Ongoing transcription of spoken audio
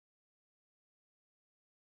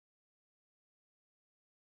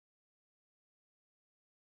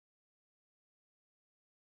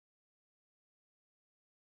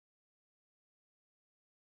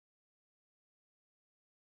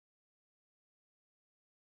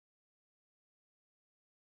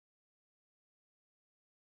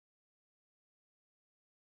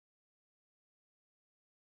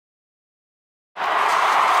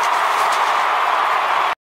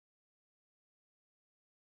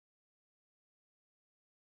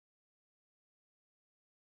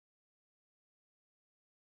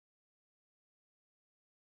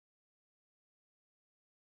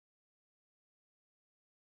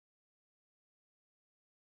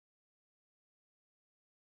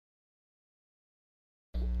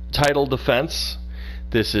title defense.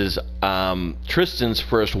 This is Tristan's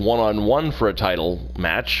first one-on-one for a title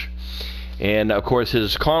match. And of course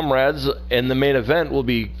his comrades in the main event will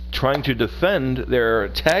be trying to defend their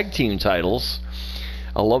tag team titles.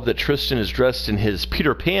 I love that Tristan is dressed in his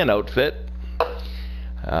Peter Pan outfit.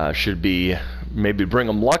 Should be maybe bring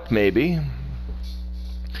him luck, maybe.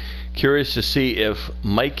 Curious to see if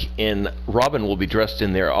Mike and Robin will be dressed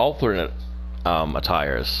in their alternate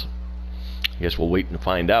attires. I guess we'll wait and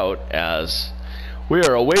find out as we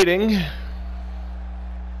are awaiting.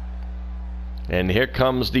 And here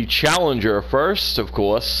comes the challenger first, of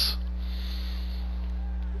course.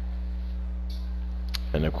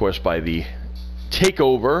 And of course by the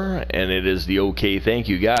takeover, and it is the OK Thank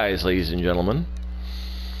You guys, ladies and gentlemen.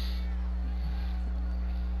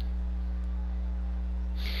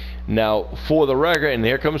 Now for the record, and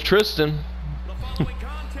here comes Tristan.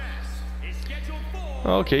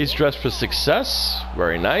 Okay, he's dressed for success.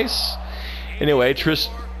 Very nice. Anyway,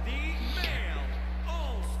 Tristan.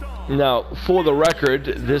 Now, for the record,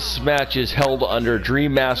 this match is held under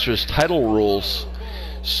Dream Masters title rules.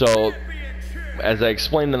 So, as I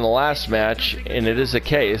explained in the last match, and it is a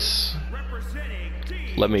case,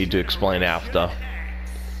 let me explain after.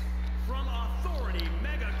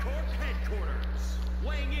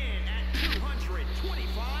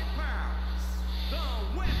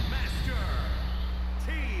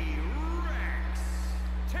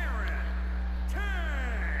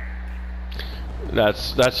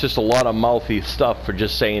 That's just a lot of mouthy stuff for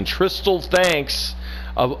just saying Tristal thanks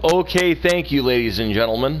of OK Thank You, ladies and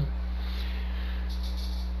gentlemen.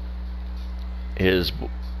 His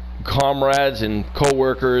comrades and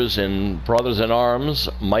co-workers and brothers in arms,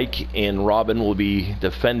 Mike and Robin, will be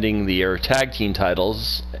defending their tag team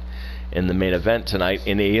titles in the main event tonight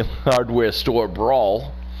in a hardware store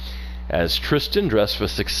brawl, as Tristan, dressed for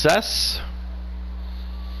success,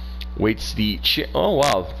 waits the oh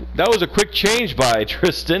wow, that was a quick change by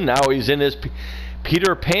Tristan. Now he's in his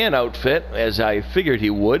Peter Pan outfit, as I figured he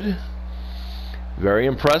would. Very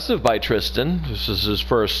impressive by Tristan. This is his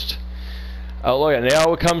first. Oh look, and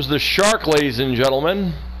now comes the shark, ladies and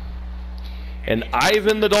gentlemen, and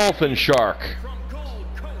Ivan the Dolphin Shark. From Gold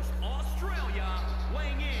Coast, Australia,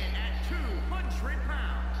 weighing in at 200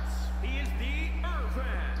 pounds, he is the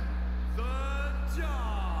Irvin, the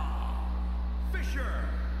Dog, Fisher,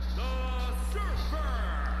 the Surfer.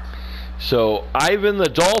 So Ivan the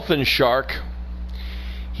Dolphin Shark,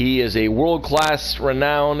 he is a world-class,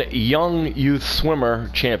 renowned young youth swimmer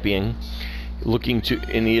champion, looking to,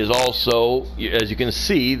 and he is also, as you can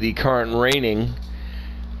see, the current reigning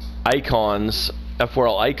Icons,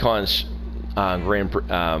 F4L Icons Grand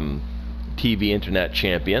TV Internet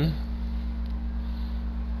champion,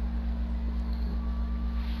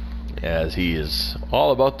 as he is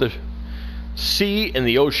all about the sea and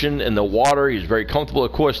the ocean and the water. He's very comfortable.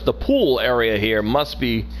 Of course, the pool area here must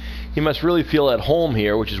be, he must really feel at home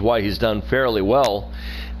here, which is why he's done fairly well.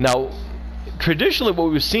 Now, traditionally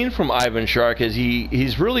what we've seen from Ivan Shark is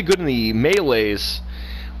he's really good in the melees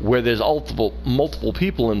where there's multiple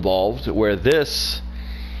people involved, where this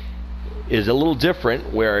is a little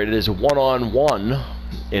different, where it is one-on-one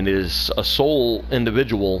and it is a sole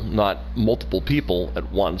individual, not multiple people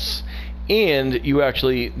at once. And you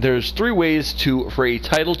actually, there's 3 ways for a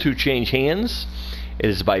title to change hands. It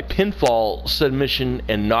is by pinfall, submission,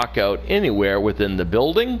 and knockout anywhere within the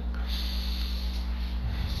building.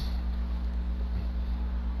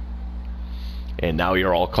 And now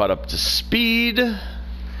you're all caught up to speed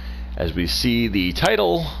as we see the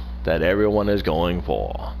title that everyone is going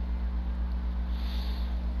for.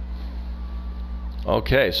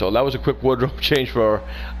 Okay, so that was a quick wardrobe change for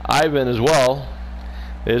Ivan as well.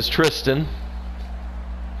 There's Tristan.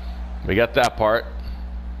 We got that part.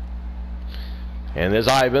 And there's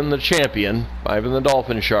Ivan, the champion, Ivan the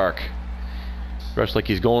Dolphin Shark. Dressed like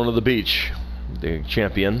he's going to the beach. The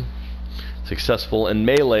champion. Successful in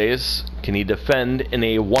melees. Can he defend in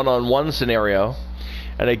a one-on-one scenario?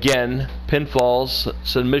 And again, pinfalls,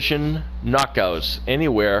 submission, knockouts,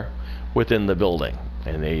 anywhere within the building.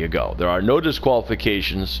 And there you go. There are no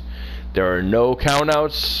disqualifications. There are no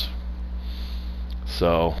countouts.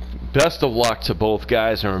 So, best of luck to both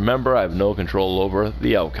guys. And remember, I have no control over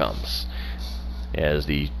the outcomes. As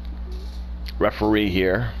the referee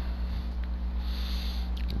here,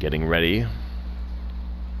 getting ready,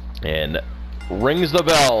 and rings the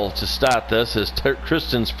bell to start this as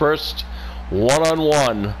Tristan's first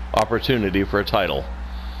one-on-one opportunity for a title.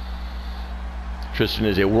 Tristan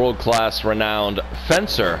is a world-class renowned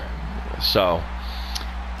fencer, so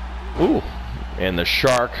ooh, and the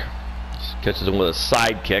Shark catches him with a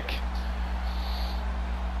side kick.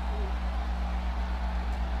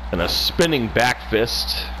 And a spinning back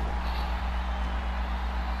fist.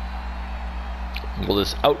 Will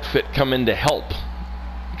this outfit come in to help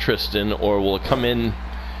Tristan, or will it come in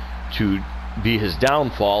to be his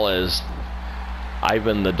downfall as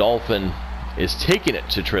Ivan the Dolphin is taking it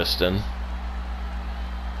to Tristan?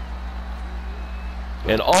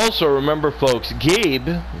 And also remember, folks, Gabe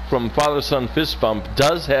from Father Son Fist Bump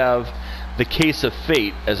does have the case of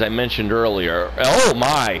fate, as I mentioned earlier. Oh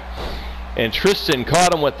my! And Tristan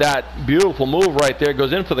caught him with that beautiful move right there.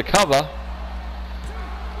 Goes in for the cover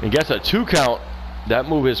and gets a 2 count. That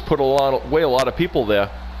move has put away a lot of people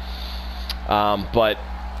there. But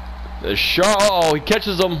the he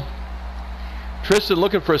catches him. Tristan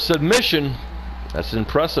looking for a submission. That's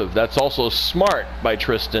impressive. That's also smart by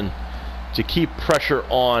Tristan to keep pressure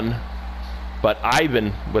on. But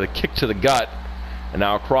Ivan with a kick to the gut and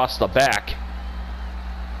now across the back.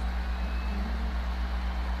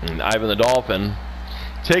 And Ivan the Dolphin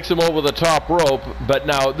takes him over the top rope. But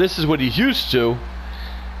now this is what he's used to.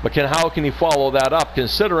 But how can he follow that up,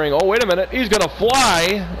 considering, oh, wait a minute, he's going to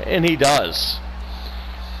fly, and he does.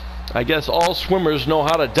 I guess all swimmers know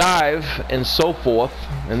how to dive and so forth,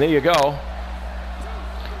 and there you go.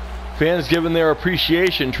 Fans giving their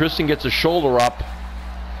appreciation. Tristan gets a shoulder up.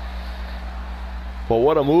 But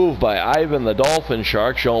what a move by Ivan the Dolphin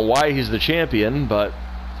Shark, showing why he's the champion, but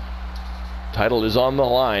title is on the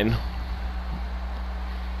line.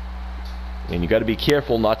 And you got to be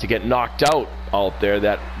careful not to get knocked out there.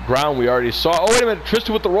 That ground we already saw. Oh, wait a minute.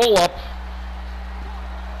 Tristan with the roll up.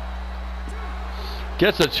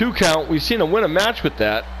 Gets a 2 count. We've seen him win a match with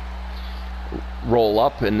that roll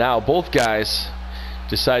up. And now both guys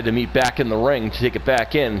decide to meet back in the ring to take it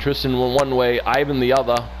back in. Tristan went one way, Ivan the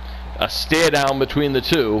other. A stare down between the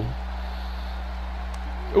two.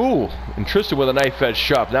 Ooh. And Tristan with a knife edge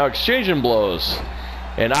chop. Now exchanging blows.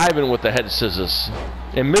 And Ivan with the head scissors.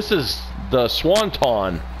 And misses the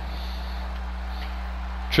swanton.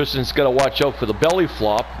 Tristan's got to watch out for the belly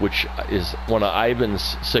flop, which is one of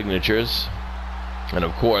Ivan's signatures. And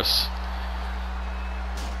of course,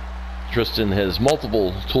 Tristan has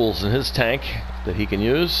multiple tools in his tank that he can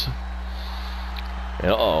use.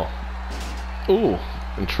 And ooh,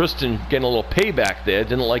 and Tristan getting a little payback there.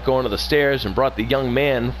 Didn't like going to the stairs and brought the young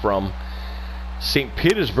man from St.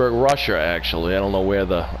 Petersburg, Russia, actually. I don't know where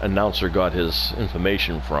the announcer got his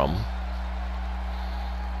information from.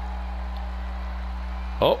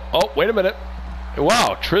 Oh, wait a minute.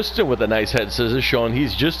 Wow, Tristan with a nice head scissors, showing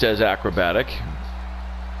he's just as acrobatic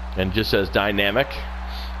and just as dynamic.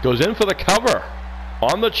 Goes in for the cover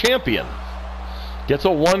on the champion. Gets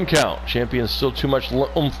a 1 count. Champion's still too much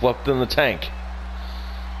oomph left in the tank.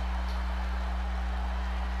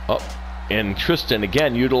 Oh, and Tristan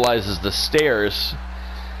again utilizes the stairs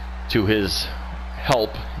to his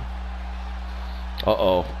help.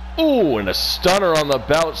 Ooh, and a stunner on the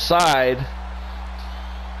bout side.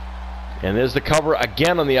 And there's the cover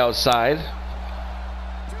again on the outside.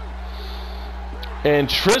 And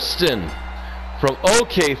Tristan from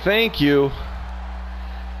OkayThankYou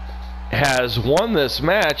has won this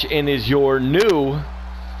match and is your new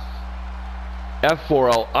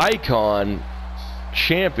F4L Icon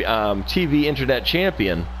champion, TV Internet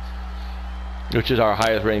champion, which is our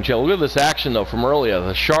highest rating channel. Look at this action though from earlier.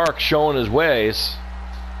 The Shark showing his ways.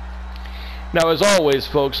 Now, as always,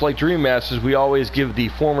 folks, like Dream Masters, we always give the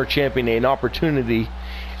former champion an opportunity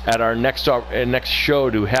at our next show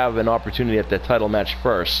to have an opportunity at that title match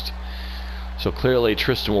first. So clearly,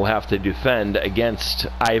 Tristan will have to defend against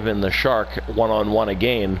Ivan the Shark one-on-one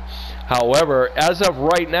again. However, as of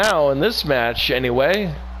right now, in this match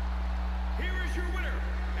anyway, Here is your winner,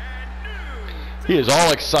 and new he is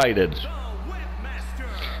all excited.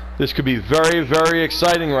 This could be very, very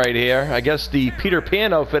exciting right here. I guess the Peter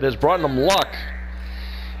Pan outfit has brought him luck.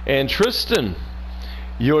 And Tristan,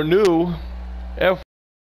 your new